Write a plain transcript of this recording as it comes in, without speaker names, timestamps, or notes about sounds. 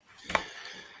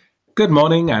Good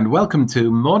morning and welcome to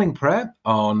morning prayer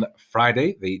on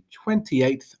Friday, the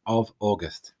 28th of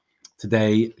August.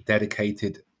 Today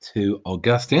dedicated to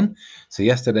Augustine. So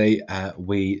yesterday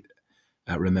we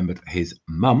remembered his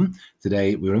mum.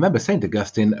 Today we remember St.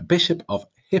 Augustine, Bishop of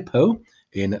Hippo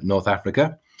in North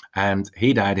Africa, and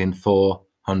he died in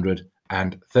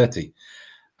 430.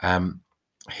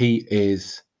 He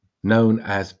is known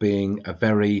as being a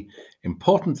very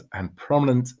important and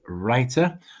prominent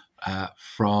writer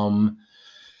from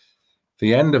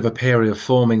the end of a period of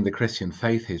forming the Christian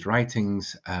faith. His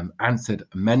writings answered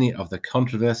many of the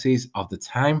controversies of the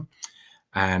time,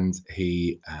 and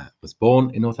he was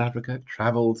born in North Africa,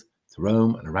 traveled to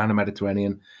Rome and around the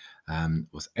Mediterranean,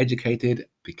 was educated,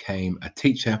 became a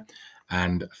teacher,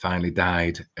 and finally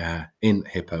died in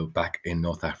Hippo back in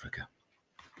North Africa.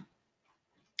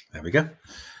 There we go.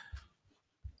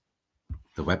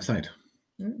 The website.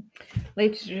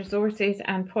 Latest resources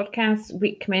and podcasts,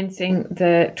 week commencing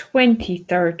the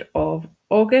 23rd of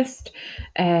August.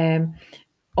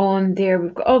 On there,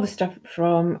 we've got all the stuff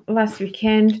from last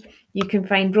weekend. You can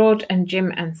find Rod and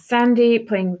Jim and Sandy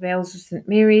playing bells with St.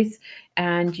 Mary's,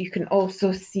 and you can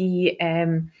also see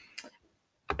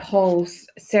Paul's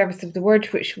service of the word,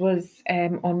 which was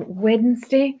on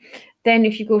Wednesday. Then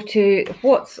if you go to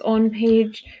What's On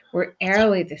page, we're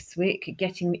early this week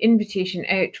getting the invitation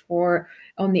out for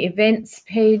on the events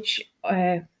page.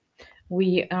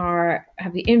 We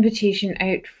have the invitation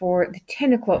out for the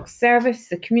 10 o'clock service,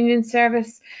 the communion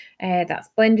service. That's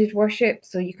blended worship,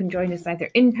 so you can join us either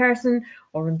in person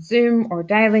or on Zoom or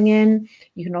dialing in.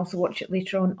 You can also watch it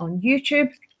later on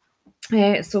YouTube.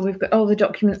 So we've got all the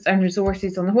documents and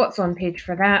resources on the What's On page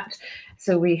for that.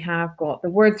 So we have got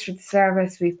the words for the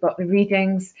service, we've got the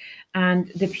readings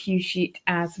and the pew sheet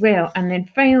as well. And then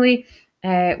finally,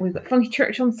 we've got Funky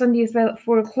Church on Sunday as well at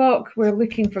 4 o'clock. We're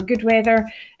looking for good weather.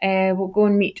 We'll go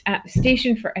and meet at the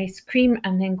station for ice cream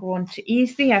and then go on to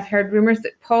Easby. I've heard rumours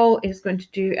that Paul is going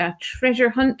to do a treasure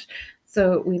hunt,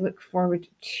 so we look forward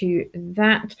to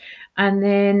that. And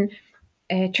then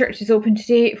church is open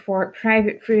today for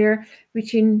private prayer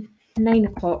between 9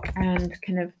 o'clock and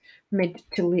kind of mid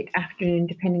to late afternoon,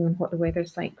 depending on what the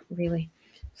weather's like, really.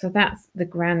 So that's the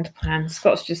grand plan.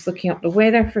 Scott's just looking up the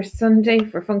weather for Sunday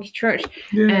for Funky Church.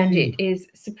 Yay. And it is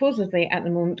supposedly at the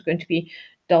moment going to be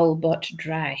dull but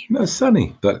dry. No,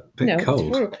 sunny, but a bit cold.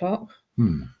 It's 4 o'clock.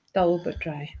 Dull but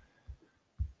dry.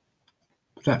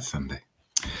 That's Sunday.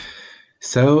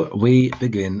 So we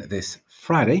begin this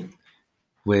Friday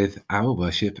with our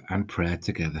worship and prayer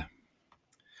together.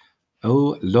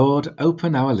 O Lord,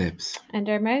 open our lips, and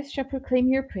our mouths shall proclaim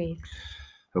your praise.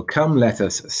 O come, let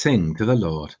us sing to the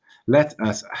Lord. Let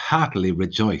us heartily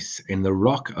rejoice in the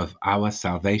rock of our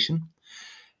salvation.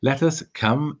 Let us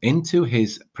come into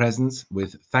his presence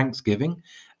with thanksgiving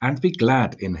and be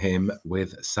glad in him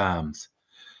with psalms.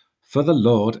 For the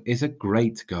Lord is a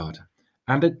great God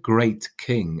and a great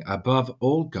King above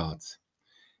all gods.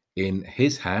 In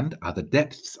his hand are the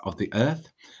depths of the earth,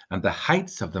 and the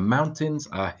heights of the mountains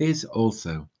are his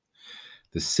also.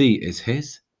 The sea is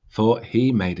his, for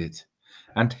he made it,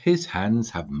 and his hands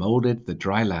have molded the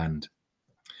dry land.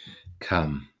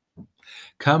 Come,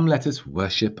 let us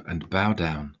worship and bow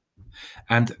down,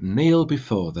 and kneel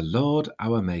before the Lord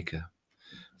our Maker,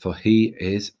 for he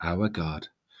is our God.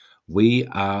 We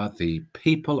are the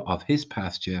people of his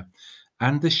pasture,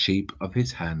 and the sheep of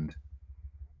his hand.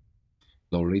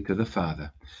 Glory to the Father,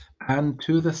 and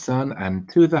to the Son, and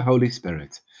to the Holy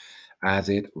Spirit, as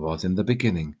it was in the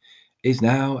beginning, is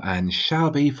now, and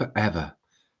shall be forever.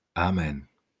 Amen.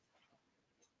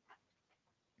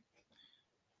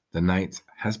 The night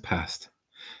has passed,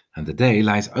 and the day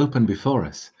lies open before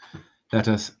us. Let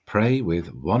us pray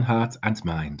with one heart and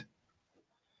mind.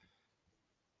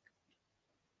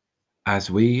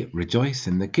 As we rejoice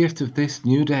in the gift of this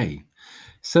new day,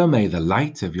 so may the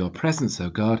light of your presence, O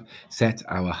God, set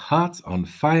our hearts on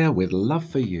fire with love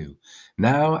for you,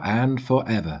 now and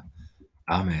forever.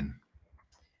 Amen.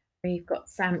 We've got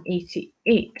Psalm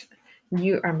 88.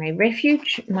 You are my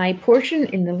refuge, my portion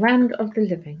in the land of the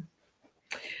living.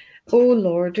 O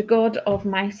Lord, God of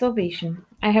my salvation,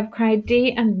 I have cried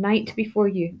day and night before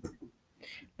you.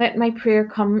 Let my prayer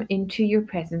come into your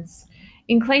presence.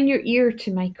 Incline your ear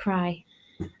to my cry.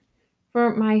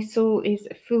 For my soul is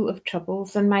full of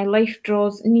troubles, and my life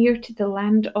draws near to the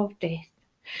land of death.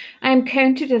 I am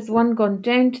counted as one gone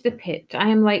down to the pit. I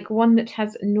am like one that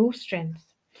has no strength,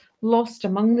 lost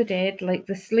among the dead, like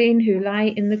the slain who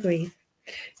lie in the grave,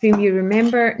 whom you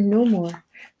remember no more,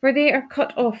 for they are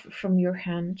cut off from your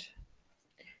hand.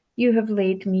 You have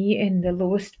laid me in the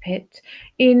lowest pit,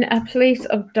 in a place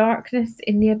of darkness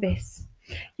in the abyss.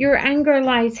 Your anger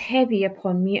lies heavy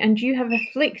upon me, and you have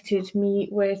afflicted me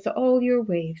with all your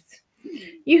waves.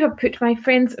 You have put my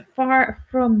friends far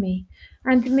from me,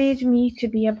 and made me to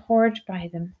be abhorred by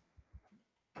them.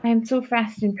 I am so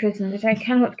fast in prison that I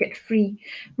cannot get free.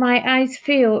 My eyes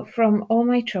fail from all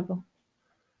my trouble.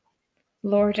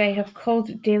 Lord, I have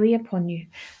called daily upon you.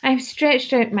 I have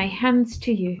stretched out my hands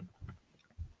to you.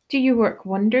 Do you work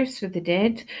wonders for the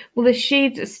dead? Will the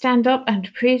shades stand up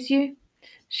and praise you?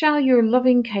 Shall your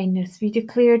loving kindness be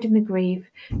declared in the grave,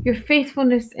 your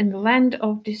faithfulness in the land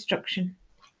of destruction?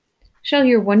 Shall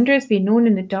your wonders be known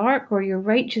in the dark, or your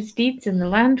righteous deeds in the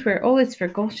land where all is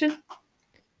forgotten?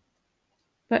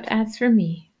 But as for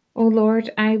me, O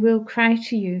Lord, I will cry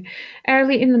to you.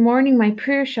 Early in the morning my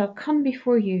prayer shall come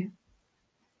before you.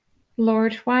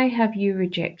 Lord, why have you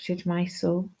rejected my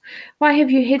soul? Why have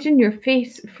you hidden your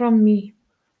face from me?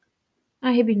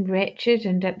 I have been wretched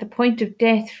and at the point of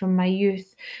death from my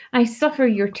youth. I suffer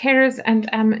your terrors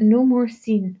and am no more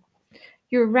seen.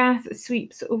 Your wrath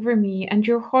sweeps over me, and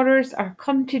your horrors are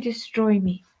come to destroy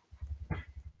me.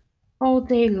 All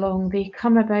day long they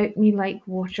come about me like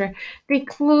water. They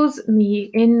close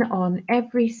me in on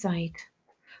every side.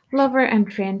 Lover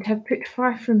and friend have put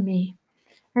far from me,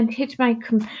 and hid my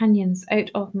companions out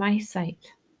of my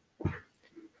sight.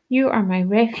 You are my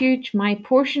refuge, my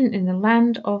portion in the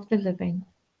land of the living.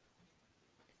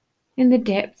 In the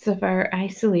depths of our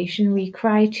isolation, we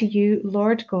cry to you,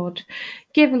 Lord God.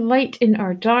 Give light in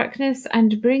our darkness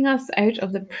and bring us out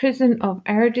of the prison of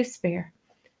our despair.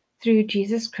 Through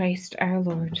Jesus Christ our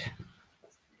Lord.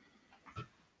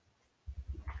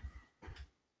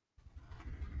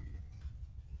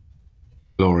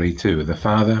 Glory to the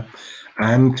Father,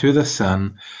 and to the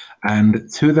Son,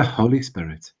 and to the Holy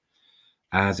Spirit,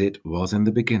 as it was in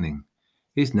the beginning,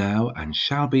 is now, and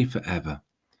shall be forever.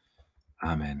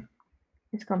 Amen.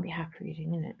 It's going to be happy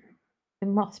reading, isn't it? It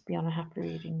must be on a happy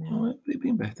reading now. Oh, it would have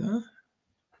been better.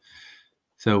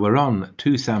 So we're on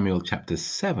 2 Samuel chapter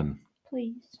 7.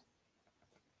 Please.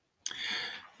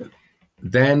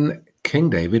 Then King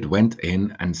David went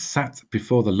in and sat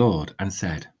before the Lord and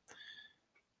said,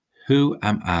 Who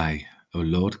am I, O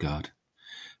Lord God,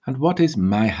 and what is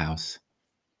my house,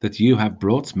 that you have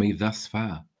brought me thus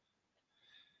far?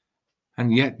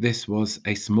 And yet this was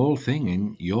a small thing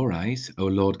in your eyes, O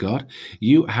Lord God.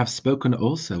 You have spoken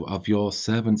also of your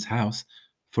servant's house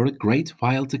for a great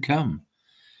while to come.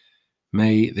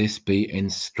 May this be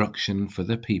instruction for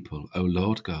the people, O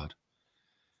Lord God.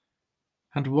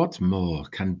 And what more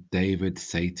can David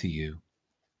say to you?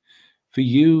 For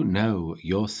you know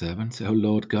your servant, O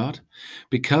Lord God.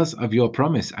 Because of your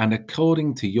promise and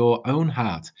according to your own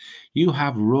heart, you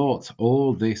have wrought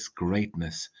all this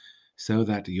greatness, so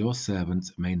that your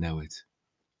servant may know it.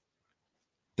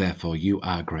 Therefore you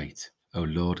are great, O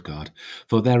Lord God,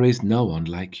 for there is no one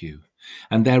like you,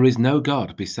 and there is no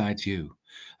God besides you,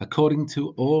 according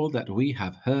to all that we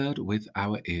have heard with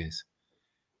our ears.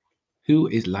 Who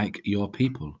is like your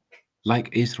people, like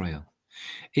Israel?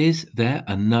 Is there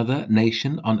another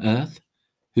nation on earth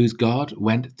whose God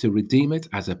went to redeem it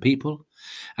as a people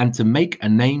and to make a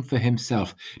name for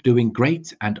himself, doing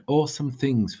great and awesome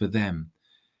things for them,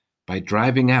 by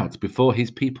driving out before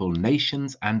his people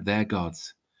nations and their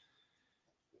gods?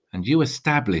 And you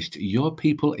established your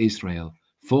people Israel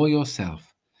for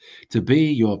yourself, to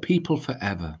be your people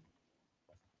forever.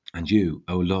 And you,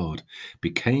 O Lord,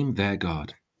 became their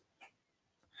God.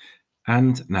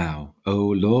 And now, O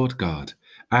Lord God,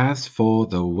 as for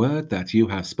the word that you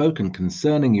have spoken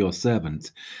concerning your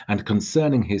servant and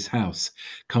concerning his house,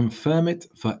 confirm it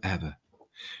forever.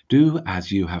 Do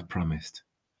as you have promised.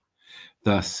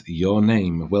 Thus your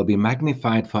name will be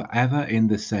magnified forever in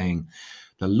the saying,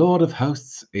 The Lord of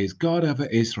hosts is God over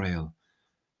Israel,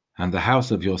 and the house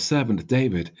of your servant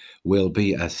David will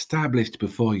be established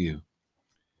before you.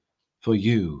 For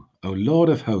you, O Lord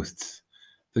of hosts,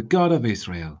 the God of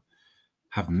Israel,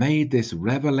 have made this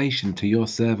revelation to your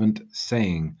servant,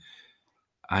 saying,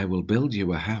 I will build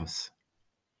you a house.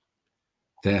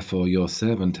 Therefore your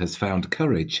servant has found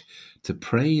courage to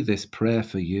pray this prayer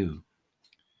for you.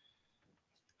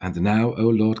 And now, O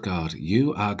Lord God,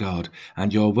 you are God,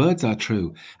 and your words are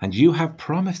true, and you have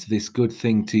promised this good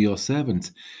thing to your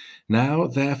servant. Now,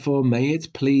 therefore, may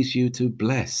it please you to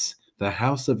bless the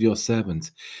house of your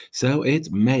servant, so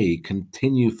it may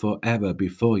continue forever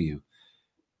before you.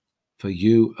 For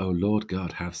you, O Lord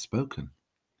God, have spoken.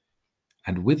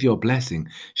 And with your blessing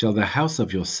shall the house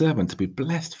of your servant be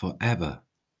blessed forever.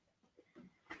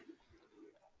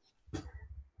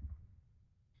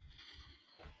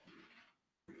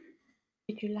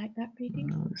 Did you like that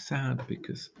reading? Oh, it's sad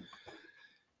because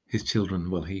his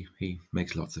children, well, he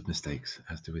makes lots of mistakes,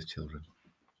 as do his children.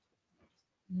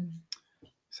 Mm.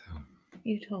 So,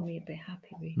 You told me you'd be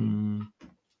happy reading.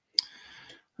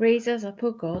 Raise us up,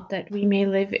 O God, that we may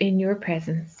live in your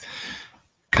presence.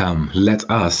 come, let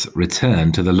us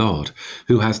return to the Lord,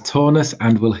 who has torn us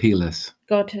and will heal us.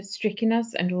 God has stricken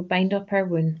us and will bind up our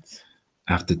wounds.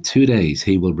 After 2 days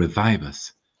he will revive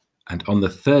us, and on the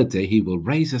 3rd day he will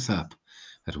raise us up,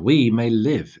 that we may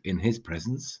live in his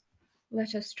presence.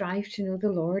 Let us strive to know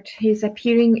the Lord. His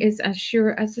appearing is as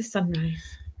sure as the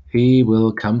sunrise. He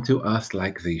will come to us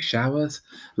like the showers,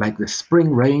 like the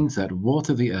spring rains that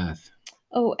water the earth.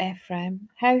 O Ephraim,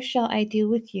 how shall I deal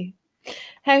with you?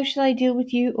 How shall I deal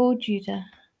with you, O Judah?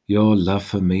 Your love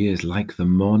for me is like the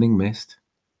morning mist,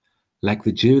 like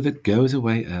the dew that goes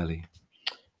away early.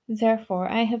 Therefore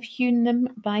I have hewn them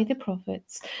by the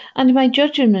prophets, and my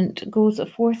judgment goes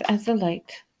forth as the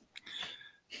light.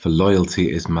 For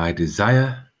loyalty is my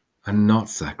desire, and not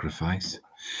sacrifice,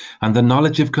 and the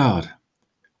knowledge of God,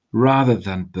 rather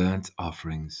than burnt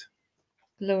offerings.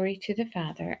 Glory to the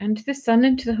Father, and to the Son,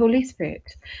 and to the Holy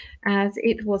Spirit, as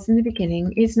it was in the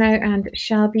beginning, is now, and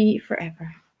shall be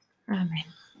forever. Amen.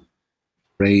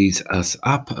 Raise us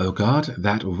up, O God,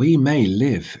 that we may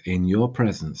live in your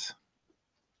presence.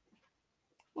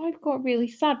 I've got really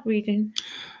sad reading.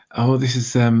 Oh, this is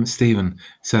Stephen.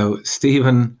 So,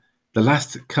 Stephen, the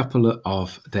last couple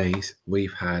of days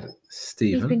we've had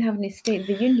Stephen. He's been having his State of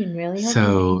the Union, really, hasn't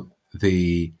So,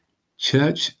 the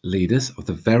church leaders of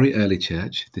the very early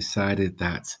church decided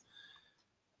that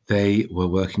they were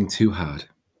working too hard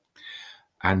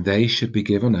and they should be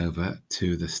given over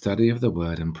to the study of the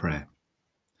word and prayer.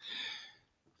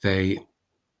 They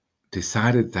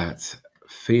decided that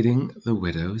feeding the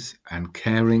widows and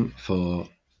caring for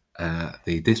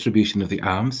the distribution of the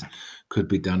alms could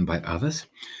be done by others.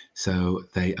 So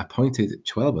they appointed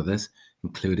 12 others,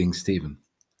 including Stephen.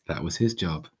 That was his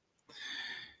job.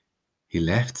 He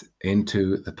left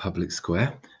into the public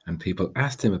square and people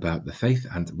asked him about the faith,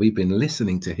 and we've been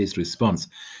listening to his response.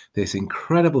 This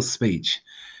incredible speech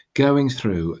going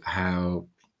through how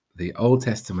the Old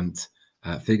Testament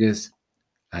figures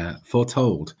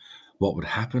foretold what would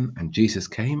happen, and Jesus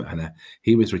came and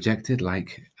he was rejected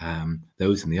like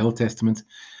those in the Old Testament,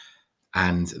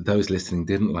 and those listening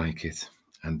didn't like it.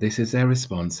 And this is their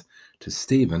response to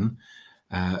Stephen,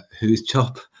 whose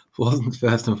job wasn't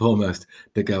first and foremost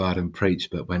to go out and preach,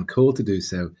 but when called to do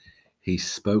so, he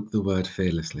spoke the word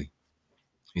fearlessly.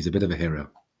 He's a bit of a hero.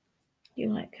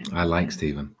 You like him? I like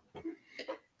Stephen.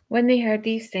 When they heard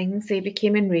these things, they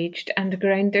became enraged and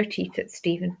ground their teeth at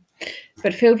Stephen.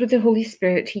 But filled with the Holy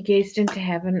Spirit, he gazed into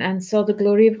heaven and saw the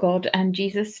glory of God and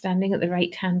Jesus standing at the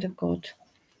right hand of God.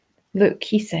 Look,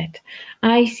 he said,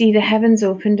 I see the heavens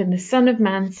opened and the Son of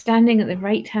Man standing at the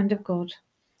right hand of God.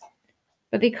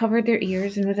 But they covered their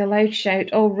ears and with a loud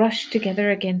shout all rushed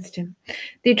together against him.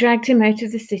 They dragged him out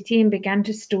of the city and began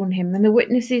to stone him, and the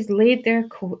witnesses laid their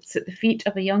coats at the feet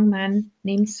of a young man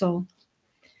named Saul.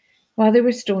 While they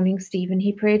were stoning Stephen,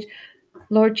 he prayed,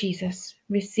 Lord Jesus,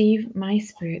 receive my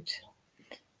spirit.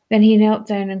 Then he knelt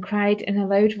down and cried in a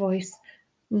loud voice,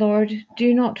 Lord,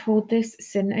 do not hold this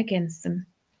sin against them.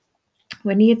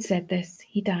 When he had said this,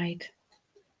 he died.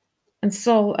 And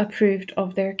Saul approved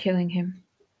of their killing him.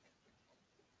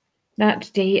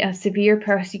 That day, a severe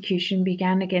persecution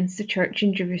began against the church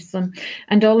in Jerusalem,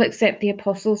 and all except the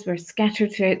apostles were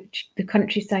scattered throughout the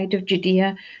countryside of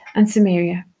Judea and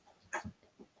Samaria.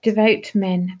 Devout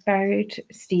men buried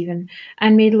Stephen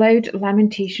and made loud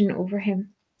lamentation over him.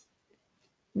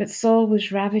 But Saul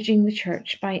was ravaging the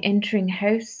church by entering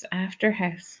house after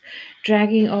house,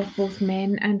 dragging off both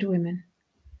men and women.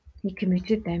 He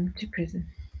committed them to prison.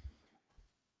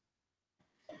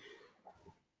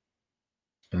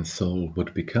 And Saul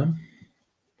would become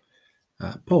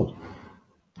Paul.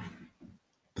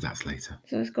 But that's later.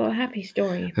 So it's got a happy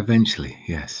story. Eventually,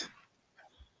 yes.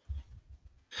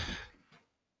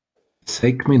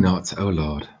 Forsake me not, O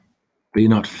Lord. Be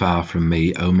not far from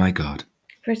me, O my God.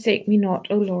 Forsake me not,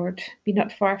 O Lord. Be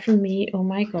not far from me, O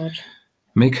my God.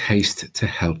 Make haste to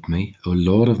help me, O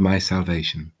Lord of my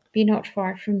salvation. Be not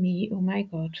far from me, O my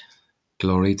God.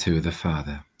 Glory to the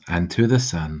Father, and to the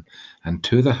Son, and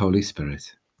to the Holy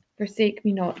Spirit. Forsake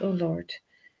me not, O Lord.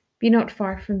 Be not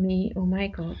far from me, O my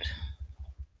God.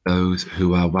 Those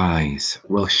who are wise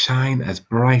will shine as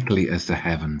brightly as the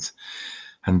heavens,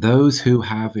 and those who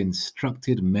have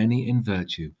instructed many in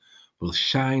virtue will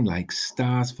shine like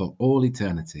stars for all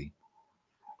eternity.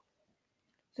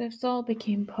 So if Saul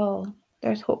became Paul,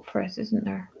 there's hope for us, isn't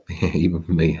there? Even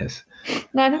for me, yes.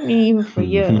 No, I don't mean even for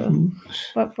you,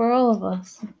 but for all of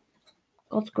us.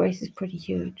 God's grace is pretty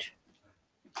huge.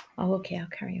 Oh, okay, I'll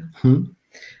carry on.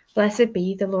 Blessed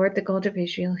be the Lord, the God of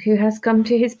Israel, who has come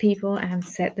to his people and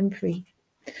set them free.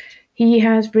 He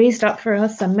has raised up for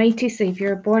us a mighty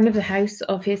Saviour, born of the house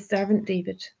of his servant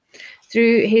David.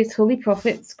 Through his holy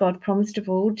prophets, God promised of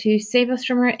old to save us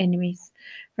from our enemies,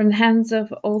 from the hands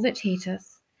of all that hate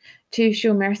us, to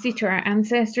show mercy to our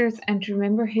ancestors, and to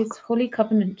remember his holy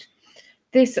covenant.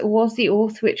 This was the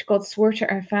oath which God swore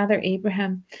to our father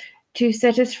Abraham, to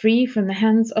set us free from the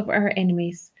hands of our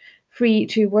enemies, free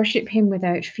to worship him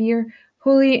without fear,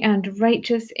 holy and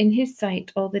righteous in his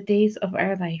sight all the days of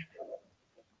our life.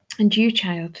 And you,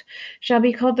 child, shall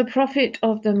be called the prophet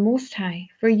of the Most High,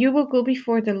 for you will go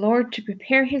before the Lord to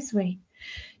prepare his way,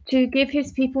 to give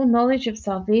his people knowledge of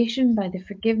salvation by the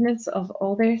forgiveness of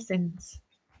all their sins.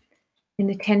 In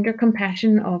the tender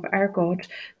compassion of our God,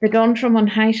 the dawn from on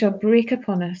high shall break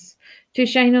upon us, to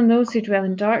shine on those who dwell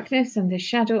in darkness and the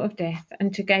shadow of death,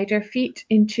 and to guide our feet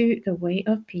into the way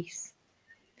of peace.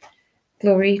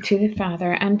 Glory to the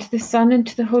Father, and to the Son, and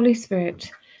to the Holy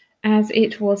Spirit, as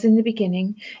it was in the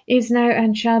beginning, is now,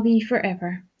 and shall be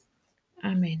forever.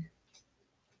 Amen.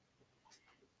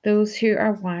 Those who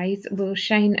are wise will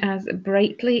shine as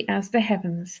brightly as the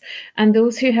heavens, and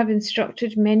those who have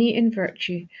instructed many in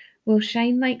virtue will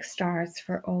shine like stars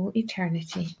for all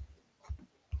eternity.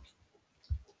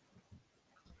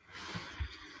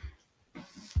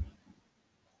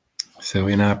 So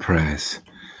in our prayers,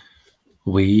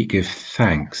 we give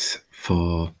thanks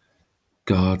for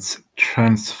God's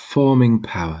transforming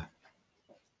power.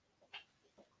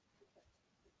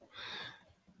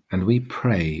 And we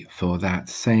pray for that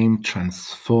same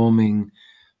transforming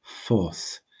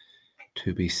force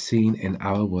to be seen in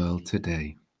our world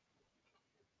today.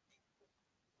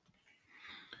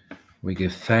 We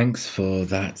give thanks for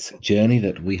that journey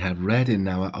that we have read in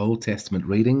our Old Testament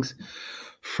readings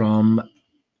from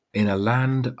in a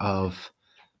land of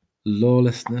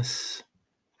lawlessness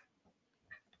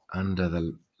under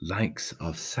the likes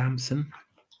of Samson,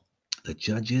 the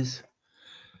judges,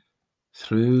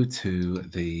 through to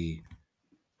the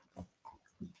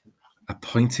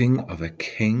appointing of a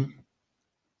king,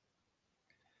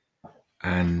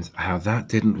 and how that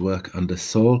didn't work under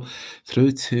Saul,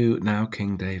 through to now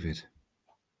King David.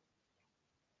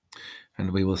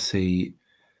 And we will see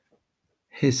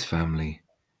his family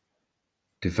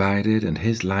divided and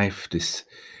his life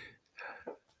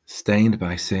stained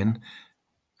by sin,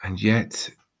 and yet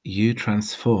you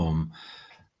transform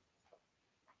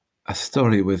a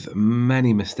story with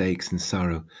many mistakes and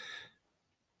sorrow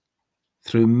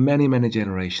through many, many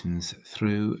generations,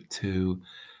 through to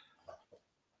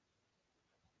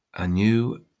a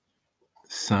new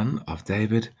son of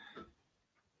David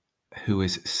who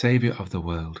is Saviour of the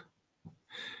world.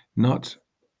 Not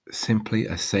simply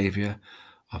a saviour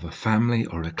of a family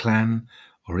or a clan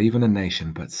or even a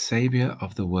nation, but Saviour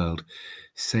of the world,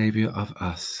 Saviour of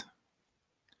us,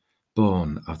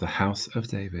 born of the house of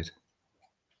David.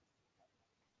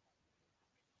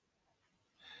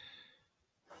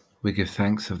 We give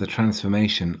thanks of the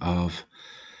transformation of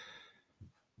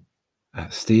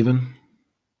Stephen,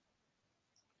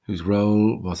 whose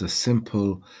role was a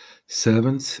simple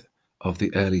servant of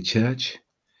the early church,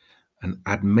 an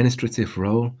administrative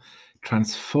role,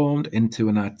 transformed into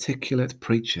an articulate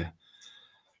preacher,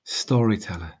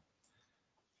 storyteller,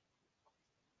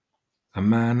 a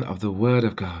man of the word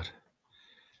of God,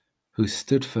 who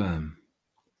stood firm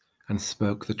and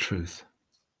spoke the truth.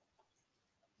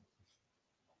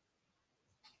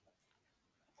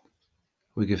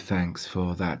 We give thanks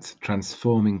for that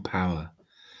transforming power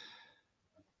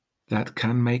that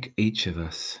can make each of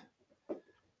us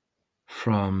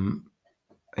from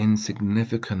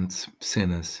insignificant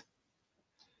sinners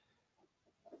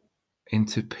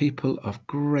into people of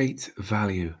great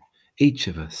value, each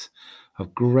of us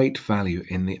of great value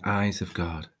in the eyes of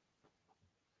God.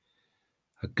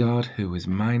 A God who is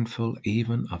mindful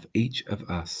even of each of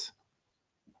us.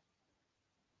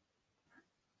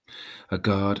 A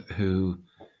God who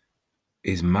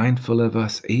is mindful of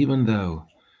us even though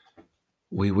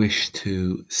we wish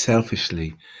to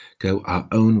selfishly go our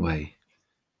own way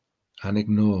and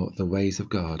ignore the ways of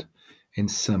God in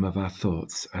some of our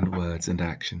thoughts and words and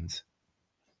actions.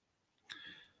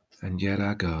 And yet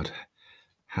our God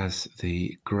has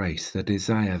the grace, the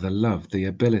desire, the love, the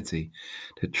ability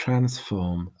to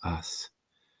transform us.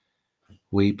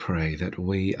 We pray that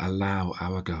we allow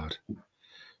our God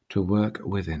to work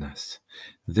within us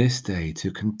this day to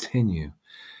continue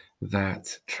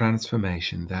that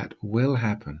transformation that will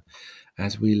happen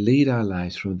as we lead our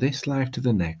lives from this life to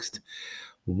the next,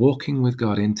 walking with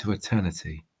God into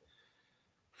eternity,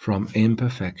 from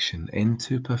imperfection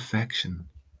into perfection,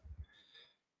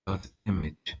 God's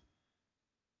image,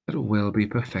 that will be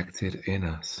perfected in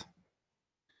us.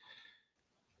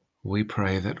 We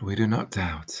pray that we do not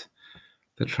doubt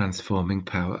the transforming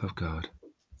power of God.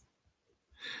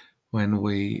 When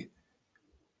we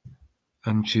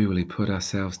unduly put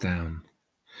ourselves down,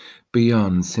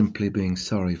 beyond simply being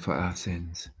sorry for our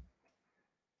sins,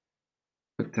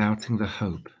 but doubting the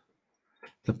hope,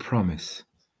 the promise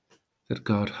that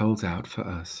God holds out for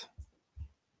us,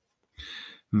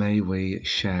 may we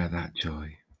share that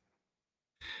joy.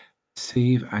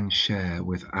 Receive and share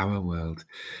with our world,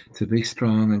 to be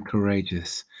strong and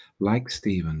courageous like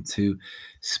Stephen, to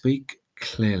speak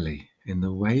clearly in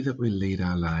the way that we lead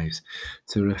our lives,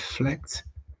 to reflect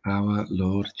our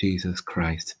Lord Jesus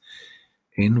Christ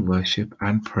in worship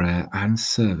and prayer and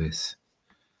service,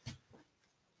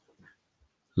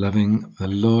 loving the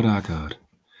Lord our God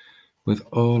with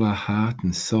all our heart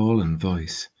and soul and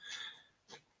voice,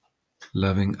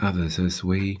 loving others as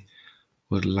we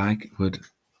would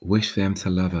wish them to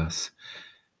love us,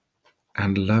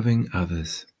 and loving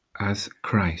others as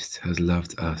Christ has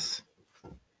loved us,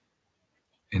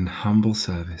 in humble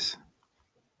service.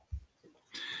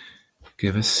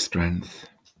 Give us strength,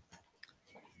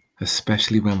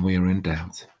 especially when we are in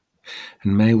doubt,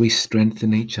 and may we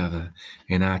strengthen each other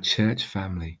in our church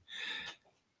family,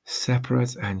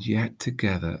 separate and yet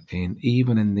together,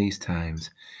 even in these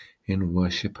times, in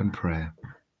worship and prayer.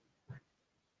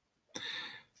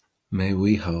 May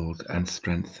we hold and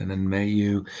strengthen, and may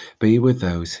you be with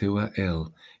those who are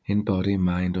ill in body,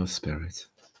 mind, or spirit.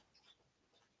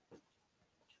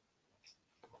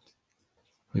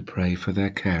 We pray for their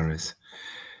carers,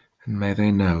 and may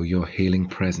they know your healing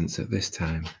presence at this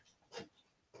time.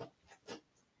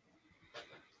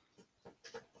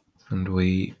 And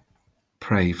we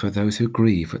pray for those who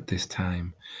grieve at this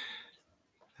time,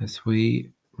 as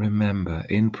we remember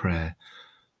in prayer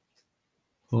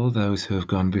all those who have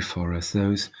gone before us,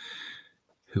 those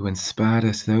who inspired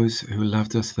us, those who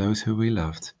loved us, those who we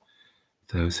loved,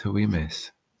 those who we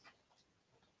miss.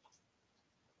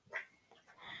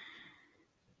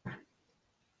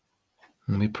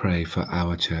 And we pray for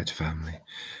our church family,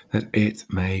 that it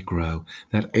may grow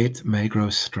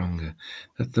stronger,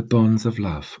 that the bonds of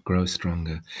love grow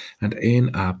stronger, and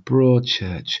in our broad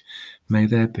church may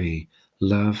there be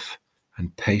love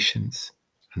and patience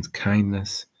and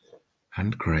kindness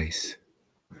and grace.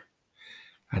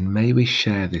 And may we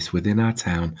share this within our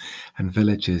town and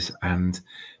villages and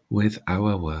with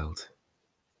our world.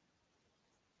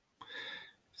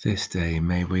 This day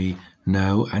may we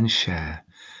know and share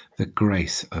the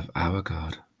grace of our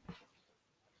God.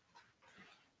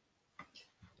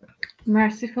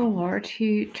 Merciful Lord,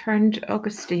 who turned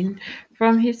Augustine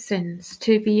from his sins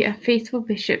to be a faithful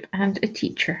bishop and a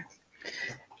teacher,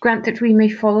 grant that we may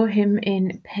follow him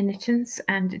in penitence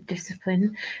and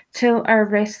discipline, till our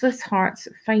restless hearts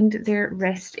find their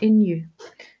rest in you.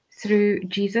 Through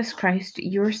Jesus Christ,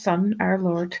 your Son, our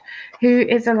Lord, who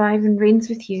is alive and reigns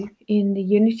with you in the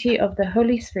unity of the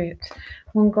Holy Spirit,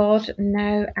 one God,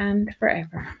 now and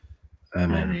forever.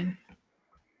 Amen. Amen.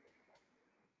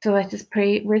 So let us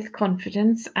pray with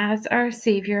confidence as our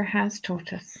Saviour has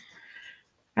taught us.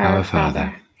 Our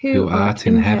Father, who art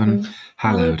in heaven,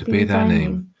 hallowed be thy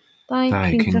name.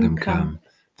 Thy kingdom come,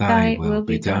 thy will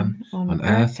be done, on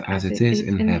earth as it is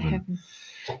in heaven.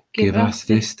 Give us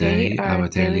this day our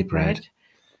daily bread,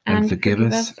 and forgive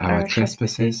us our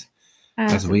trespasses,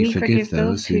 as we forgive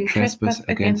those who trespass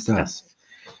against us.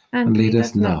 And lead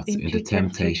us not into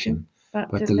temptation,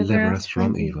 but deliver us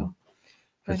from evil.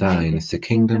 For thine is the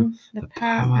kingdom, the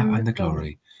power, and the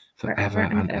glory, forever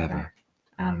and ever.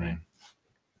 Amen.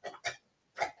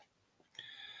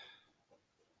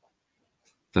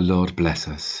 The Lord bless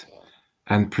us,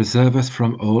 and preserve us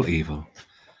from all evil,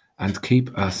 and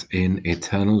keep us in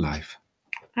eternal life.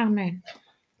 Amen.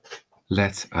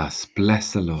 Let us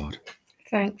bless the Lord.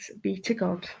 Thanks be to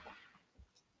God.